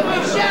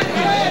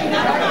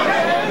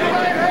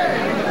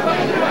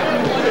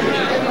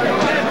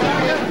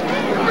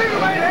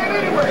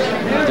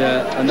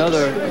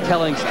 Another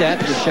telling stat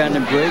for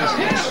Shannon Briggs.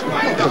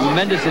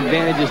 Tremendous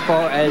advantage as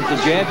far as the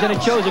jabs, and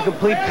it shows a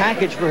complete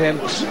package for him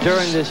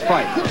during this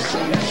fight.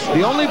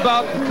 The only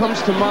bout that comes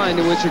to mind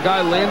in which a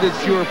guy landed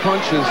fewer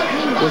punches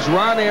was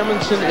Ron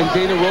Amundsen and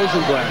Dana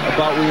Rosenblatt, a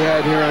bout we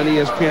had here on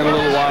ESPN a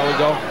little while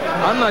ago.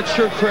 I'm not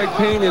sure Craig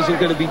Payne isn't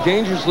going to be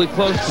dangerously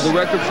close to the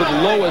record for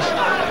the lowest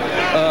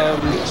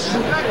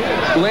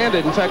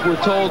landed. In fact,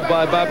 we're told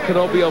by Bob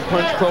Canobio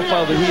Punch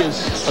Profile that he is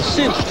a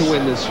cinch to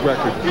win this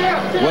record.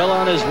 Well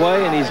on his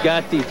way, and he's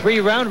got the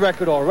 3-round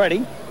record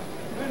already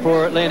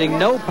for landing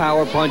no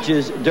power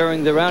punches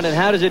during the round. And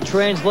how does it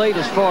translate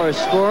as far as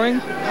scoring?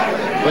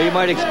 Well, you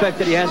might expect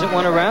that he hasn't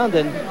won a round,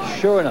 and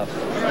sure enough,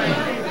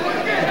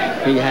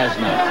 he has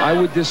not. I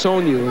would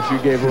disown you if you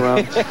gave a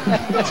round.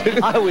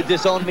 I would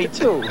disown me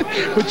too.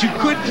 But you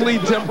could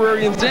plead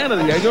temporary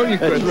insanity. I know you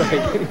could.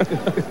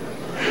 That's right.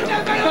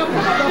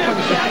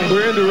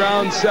 We're into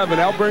round 7.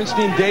 Al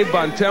Bernstein, Dave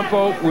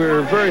Bontempo.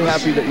 We're very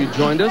happy that you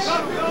joined us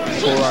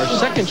for our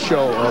second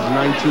show of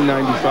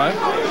 1995.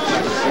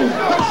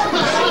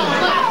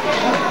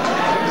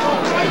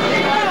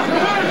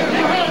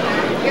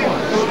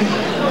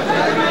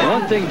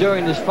 One thing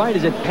during this fight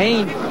is that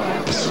Payne,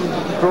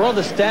 for all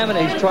the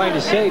stamina he's trying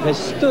to save, has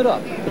stood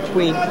up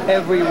between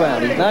every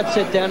round. He's not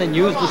sat down and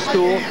used the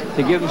stool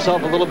to give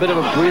himself a little bit of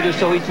a breather,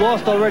 so he's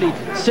lost already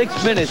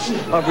 6 minutes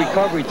of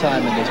recovery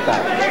time in this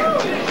bout.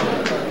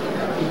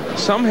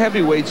 Some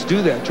heavyweights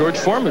do that. George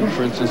Foreman,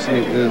 for instance,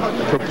 the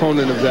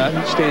proponent of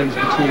that, stands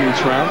between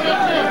each round.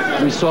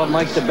 We saw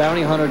Mike the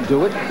Bounty Hunter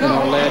do it in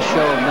our last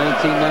show of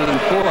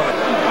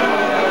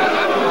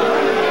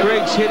 1994.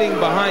 Briggs hitting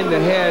behind the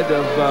head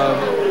of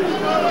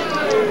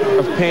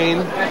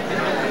Payne.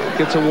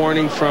 Gets a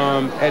warning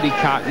from Eddie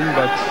Cotton,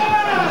 but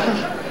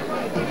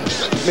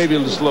maybe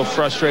just a little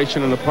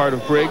frustration on the part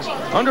of Briggs.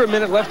 Under a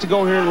minute left to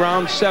go here in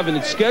round 7.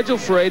 It's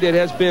scheduled for 8. It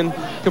has been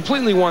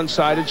completely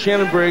one-sided.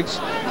 Shannon Briggs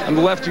on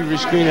the left of your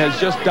screen has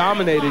just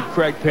dominated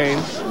Craig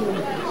Payne.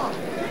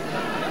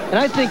 And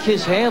I think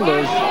his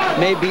handlers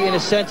may be, in a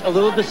sense, a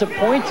little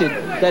disappointed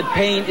that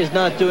Payne is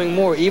not doing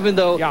more. Even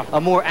though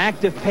a more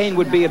active Payne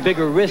would be a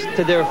bigger risk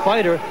to their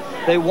fighter,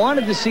 they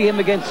wanted to see him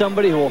against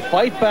somebody who will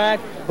fight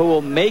back, who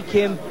will make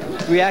him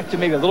react to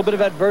maybe a little bit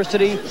of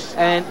adversity,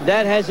 and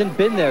that hasn't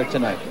been there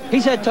tonight.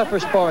 He's had tougher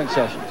sparring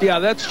sessions. Yeah,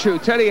 that's true.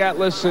 Teddy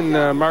Atlas and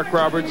Mark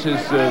Roberts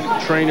is the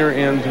trainer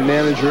and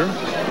manager.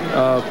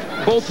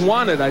 both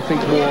wanted, I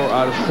think, more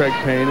out of Craig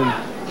Payne, and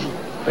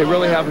they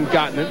really haven't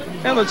gotten it.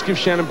 And let's give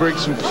Shannon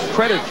Briggs some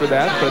credit for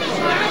that, but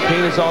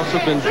Payne has also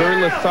been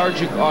very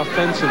lethargic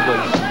offensively.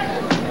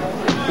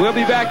 We'll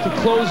be back to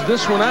close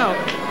this one out.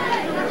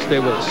 Stay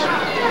with us.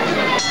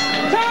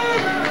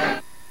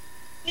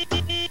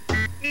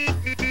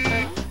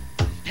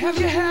 Have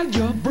you had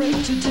your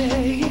break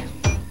today?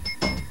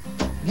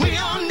 We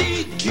all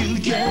need to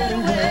get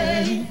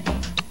away.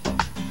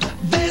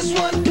 There's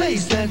one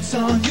place that's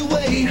on your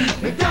way.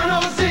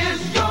 McDonald's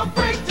is your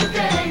break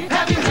today.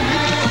 Have you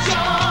had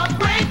your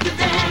break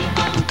today?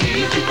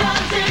 Easy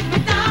does it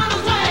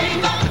McDonald's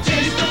way.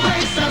 Taste the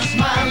place, a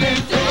smiling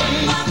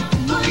face.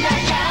 Ooh, yeah,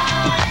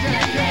 yeah,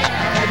 yeah, yeah.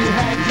 Have you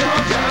had your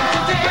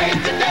break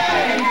today?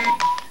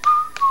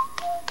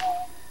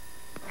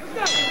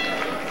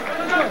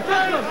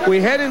 We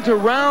head into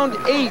round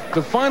 8,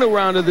 the final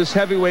round of this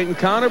heavyweight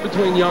encounter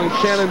between young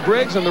Shannon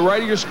Briggs on the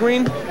right of your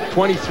screen,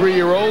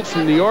 23-year-old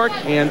from New York,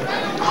 and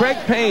Craig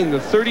Payne, the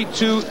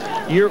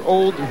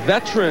 32-year-old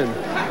veteran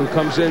who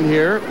comes in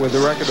here with a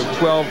record of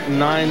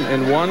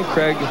 12-9-1.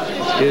 Craig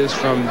is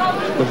from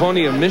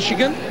Livonia,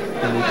 Michigan,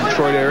 in the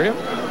Detroit area,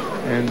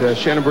 and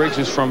Shannon Briggs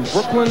is from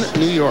Brooklyn,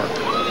 New York.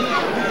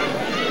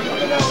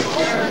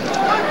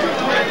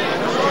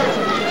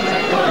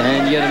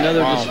 And yet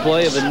another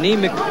display of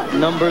anemic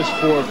numbers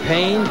for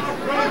Payne.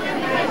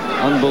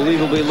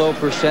 Unbelievably low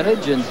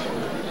percentage, and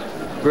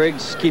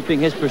Briggs keeping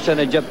his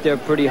percentage up there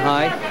pretty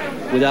high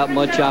without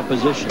much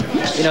opposition.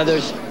 You know,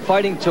 there's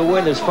fighting to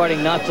win, there's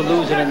fighting not to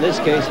lose, and in this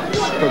case,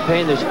 for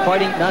Payne, there's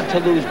fighting not to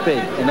lose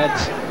big. And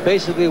that's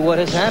basically what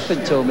has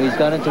happened to him. He's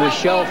gone into a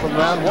shell from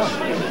round 1.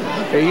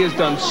 He has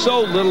done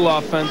so little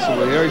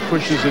offensively. There he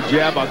pushes a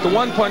jab out. The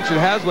one punch that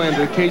has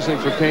landed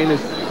occasionally for Payne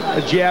is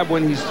a jab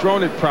when he's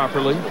thrown it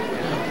properly.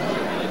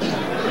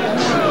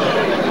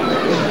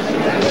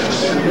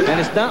 And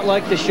it's not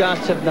like the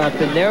shots have not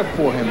been there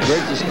for him.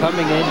 Briggs is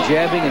coming in,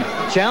 jabbing, and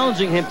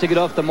challenging him to get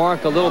off the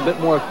mark a little bit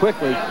more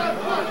quickly.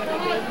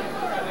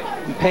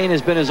 And Payne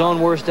has been his own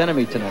worst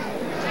enemy tonight.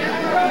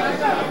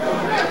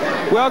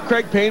 Well,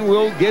 Craig Payne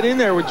will get in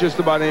there with just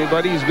about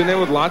anybody. He's been there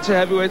with lots of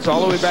heavyweights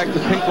all the way back to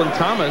Pinklin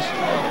Thomas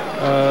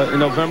in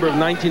November of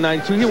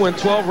 1992. He went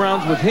 12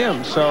 rounds with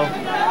him, so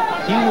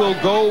he will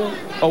go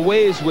a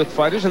ways with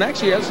fighters, and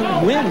actually has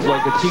some wins,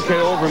 like a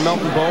TKO over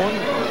Melton Bowen,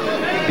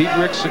 beat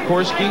Rick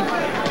Sikorsky.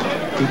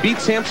 He beat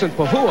Samson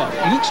Pahua.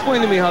 You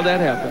explain to me how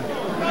that happened.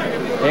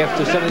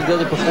 After some of the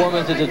other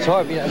performances, it's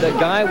hard. You know, the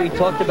guy, we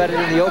talked about it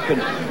in the open,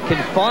 can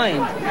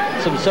find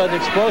some sudden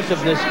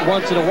explosiveness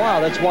once in a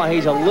while. That's why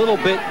he's a little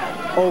bit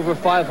over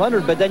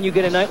 500. But then you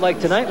get a night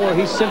like tonight where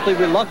he's simply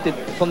reluctant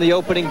from the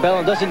opening bell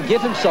and doesn't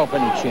give himself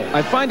any chance.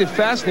 I find it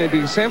fascinating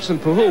because Samson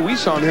Pahua, we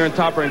saw him here in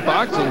Top Rank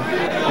Boxing,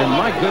 and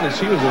my goodness,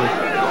 he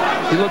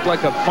looked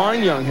like a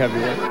fine young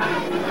heavyweight.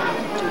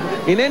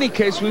 In any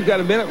case, we've got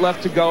a minute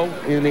left to go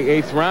in the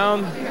 8th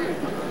round.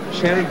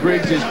 Shannon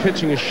Briggs is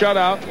pitching a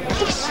shutout.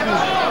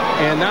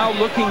 And now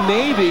looking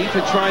maybe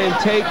to try and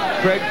take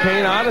Craig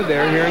Payne out of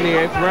there here in the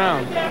 8th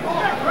round.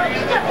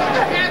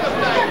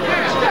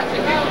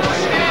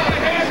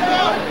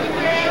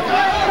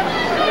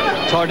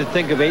 It's hard to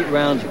think of 8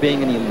 rounds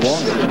being any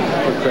longer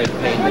for Craig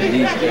Payne than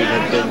these 8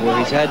 have been, where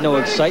he's had no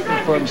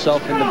excitement for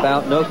himself in the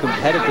bout, no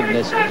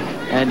competitiveness,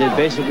 and it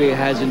basically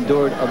has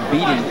endured a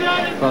beating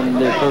from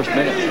the first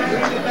minute.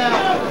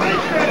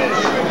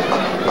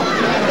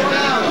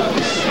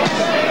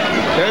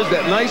 There's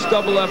that nice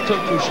double left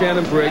hook from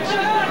Shannon Briggs.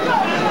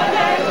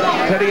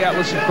 Teddy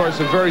Atlas, of course,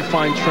 a very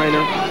fine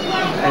trainer,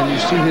 and you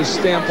see his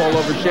stamp all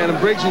over Shannon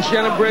Briggs. And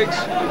Shannon Briggs,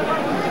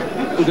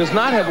 who does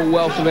not have a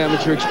wealth of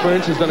amateur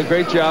experience, has done a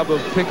great job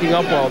of picking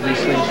up all these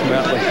things from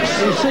Atlas.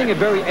 You're seeing a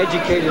very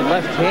educated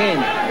left hand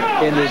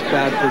in this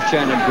bout for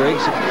Shannon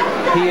Briggs.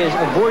 He has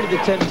avoided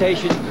the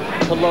temptation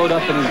to load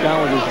up, and he's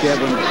gone with his jab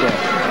on the set.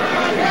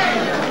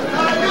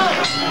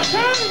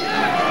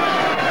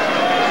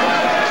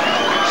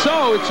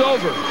 So it's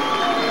over.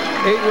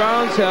 8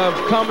 rounds have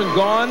come and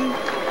gone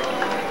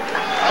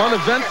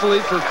uneventfully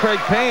for Craig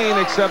Payne,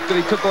 except that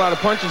he took a lot of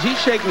punches. He's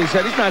shaking his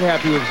head. He's not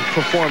happy with his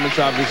performance,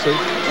 obviously.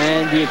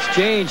 And the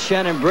exchange,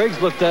 Shannon Briggs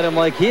looked at him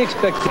like he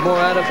expected more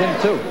out of him,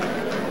 too.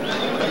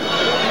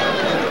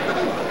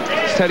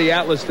 It's Teddy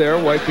Atlas there,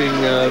 wiping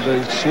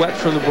the sweat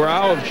from the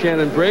brow of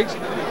Shannon Briggs.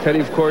 Teddy,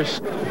 of course,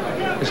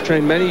 has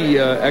trained many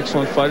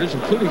excellent fighters,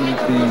 including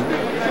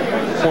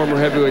the former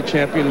heavyweight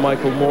champion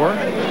Michael Moore.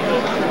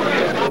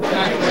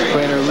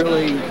 Trainer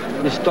really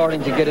is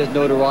starting to get his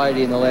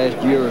notoriety in the last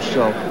year or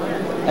so.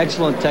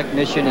 Excellent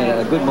technician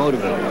and a good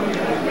motivator.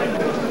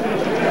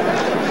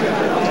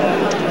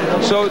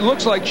 So it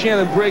looks like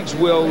Shannon Briggs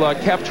will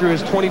capture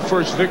his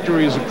 21st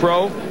victory as a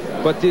pro,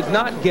 but did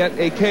not get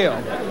a KO.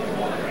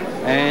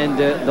 And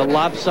the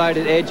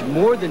lopsided edge,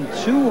 more than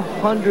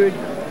 200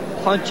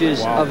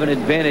 punches of an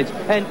advantage.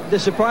 And the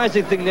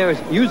surprising thing there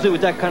is usually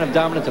with that kind of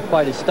dominance, a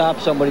fight is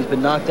stopped. Somebody's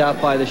been knocked out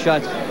by the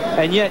shots.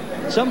 And yet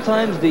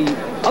sometimes the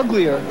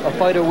uglier a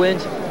fighter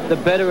wins, the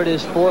better it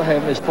is for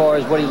him as far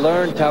as what he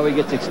learned, how he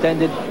gets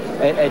extended,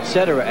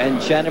 etc.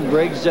 And Shannon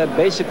Briggs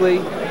basically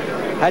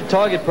Had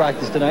target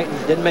practice tonight.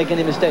 Didn't make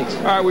any mistakes.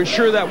 All right, we're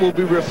sure that will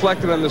be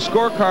reflected on the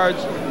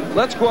scorecards.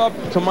 Let's go up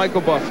to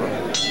Michael Buffer.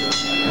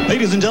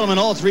 Ladies and gentlemen,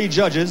 all three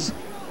judges,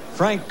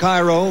 Frank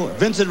Cairo,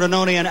 Vincent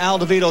Ranoni, and Al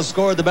DeVito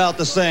scored about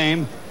the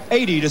same.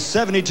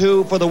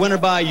 80-72 for the winner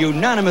by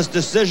unanimous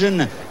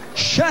decision,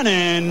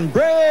 Shannon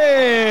Briggs.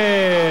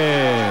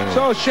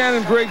 So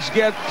Shannon Briggs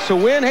gets a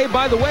win. Hey,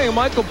 by the way,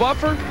 Michael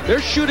Buffer, they're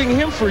shooting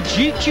him for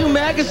GQ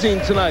magazine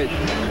tonight.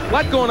 A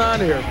lot going on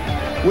here.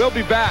 We'll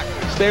be back.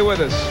 Stay with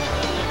us.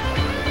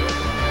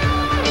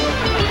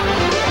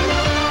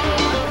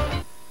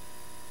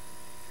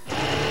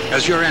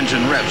 As your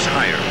engine revs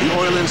higher, the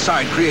oil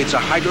inside creates a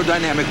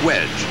hydrodynamic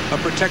wedge, a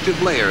protective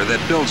layer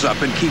that builds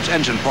up and keeps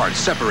engine parts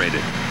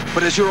separated.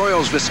 But as your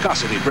oil's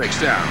viscosity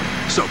breaks down,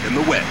 so can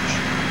the wedge.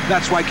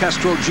 That's why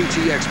Castrol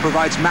GTX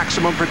provides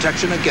maximum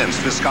protection against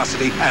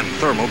viscosity and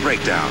thermal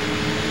breakdown.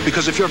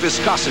 Because if your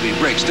viscosity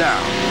breaks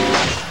down,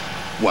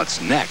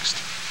 what's next?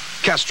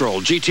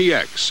 Castrol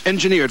GTX,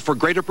 engineered for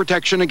greater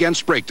protection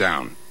against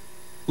breakdown.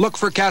 Look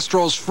for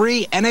Castrol's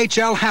free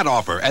NHL hat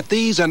offer at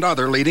these and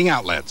other leading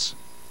outlets.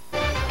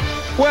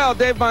 Well,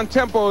 Dave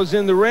Bontempo is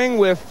in the ring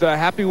with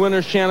happy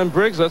winner Shannon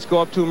Briggs. Let's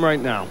go up to him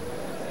right now.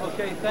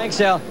 Okay, thanks,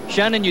 Al.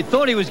 Shannon, you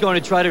thought he was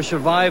going to try to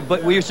survive,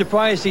 but were you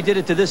surprised he did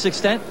it to this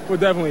extent? Well,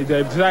 definitely,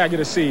 Dave. Today I get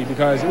a C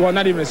because, well,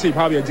 not even a C,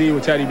 probably a D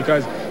with Teddy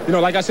because, you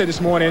know, like I said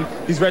this morning,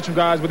 these veteran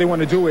guys, what they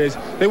want to do is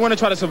they want to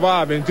try to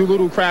survive and do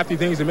little crafty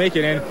things to make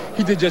it, and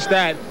he did just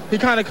that. He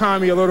kind of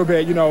calmed me a little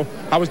bit. You know,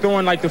 I was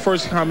doing like the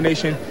first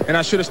combination, and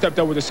I should have stepped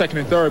up with the second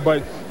and third,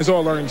 but it's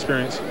all a learning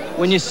experience.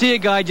 When you see a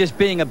guy just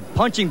being a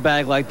punching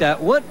bag like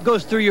that, what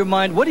goes through your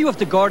mind? What do you have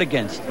to guard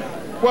against?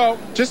 Well,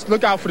 just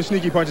look out for the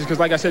sneaky punches because,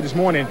 like I said this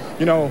morning,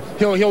 you know,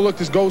 he'll look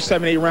to go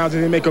 7-8 rounds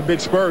and then make a big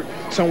spurt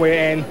somewhere.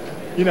 And,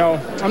 you know,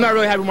 I'm not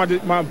really happy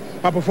with my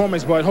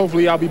performance, but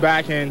hopefully I'll be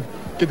back and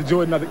get to do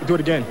it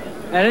again.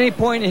 At any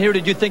point in here,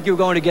 did you think you were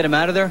going to get him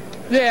out of there?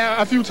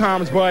 Yeah, a few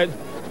times, but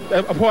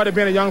a part of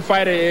being a young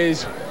fighter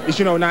is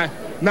you know, not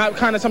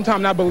kind of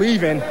sometimes not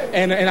believing.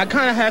 And I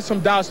kind of had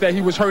some doubts that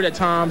he was hurt at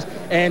times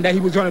and that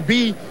he was going to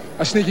be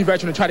a sneaky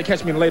veteran and try to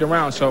catch me in the later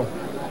round. So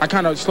I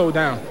kind of slowed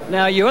down.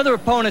 Now, your other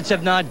opponents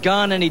have not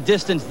gone any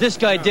distance. This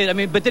guy did. I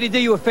mean, but did he do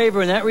you a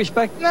favor in that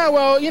respect? No,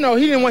 well, you know,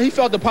 he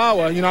felt the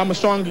power. You know, I'm a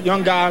strong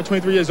young guy. I'm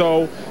 23 years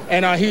old.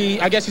 And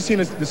I guess he's seen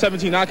the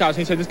 17 knockouts, and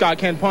he said this guy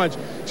can punch.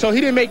 So he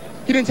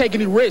didn't take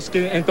any risk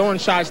in throwing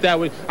shots that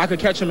I could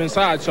catch him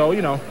inside. So,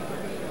 you know,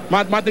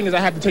 my thing is I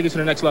have to take it to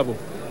the next level.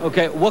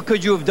 Okay, what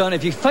could you have done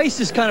if you faced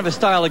this kind of a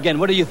style again?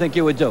 What do you think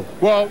you would do?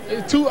 Well,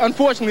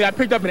 unfortunately, I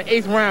picked up in the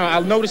 8th round.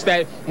 I noticed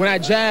that when I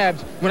jabbed,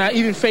 when I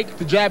even faked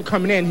the jab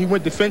coming in, he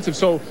went defensive.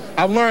 So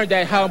I learned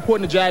that how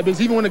important the jab is.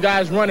 Even when the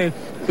guy's running,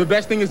 the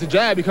best thing is the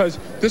jab because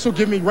this will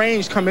give me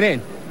range coming in.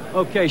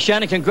 Okay,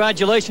 Shannon,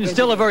 congratulations.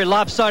 Still a very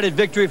lopsided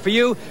victory for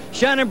you.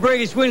 Shannon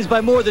Briggs wins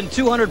by more than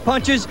 200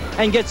 punches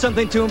and gets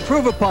something to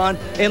improve upon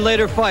in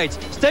later fights.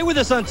 Stay with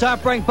us on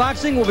Top Rank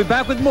Boxing. We'll be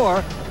back with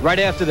more right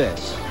after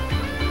this.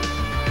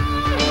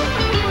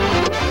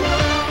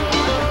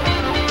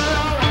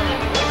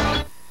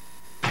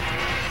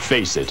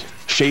 Face it,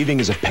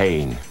 shaving is a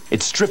pain.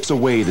 It strips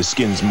away the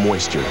skin's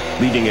moisture,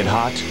 leaving it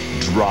hot,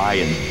 dry,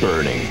 and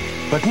burning.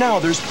 But now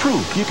there's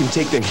proof you can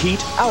take the heat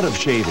out of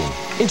shaving.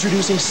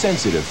 Introducing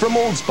Sensitive from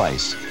Old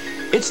Spice.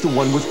 It's the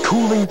one with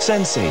cooling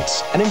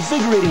sensates, an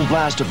invigorating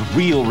blast of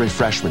real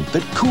refreshment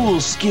that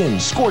cools skin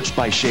scorched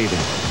by shaving.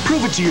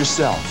 Prove it to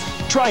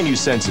yourself. Try new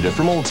Sensitive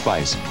from Old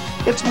Spice.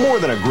 It's more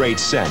than a great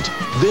scent.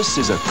 This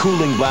is a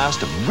cooling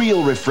blast of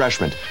real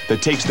refreshment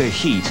that takes the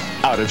heat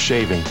out of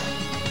shaving.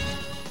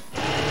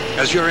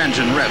 As your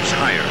engine revs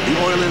higher,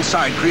 the oil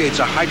inside creates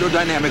a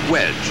hydrodynamic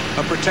wedge,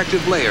 a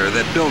protective layer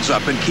that builds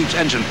up and keeps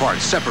engine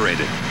parts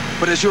separated.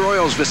 But as your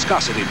oil's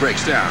viscosity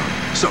breaks down,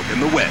 so can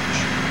the wedge.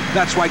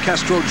 That's why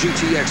Castrol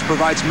GTX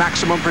provides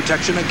maximum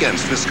protection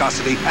against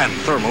viscosity and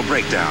thermal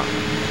breakdown.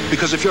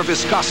 Because if your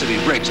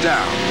viscosity breaks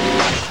down,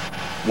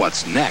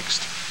 what's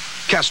next?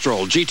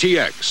 Castrol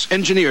GTX,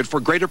 engineered for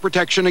greater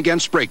protection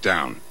against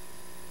breakdown.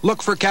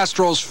 Look for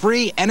Castrol's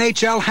free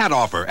NHL hat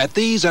offer at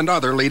these and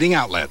other leading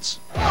outlets.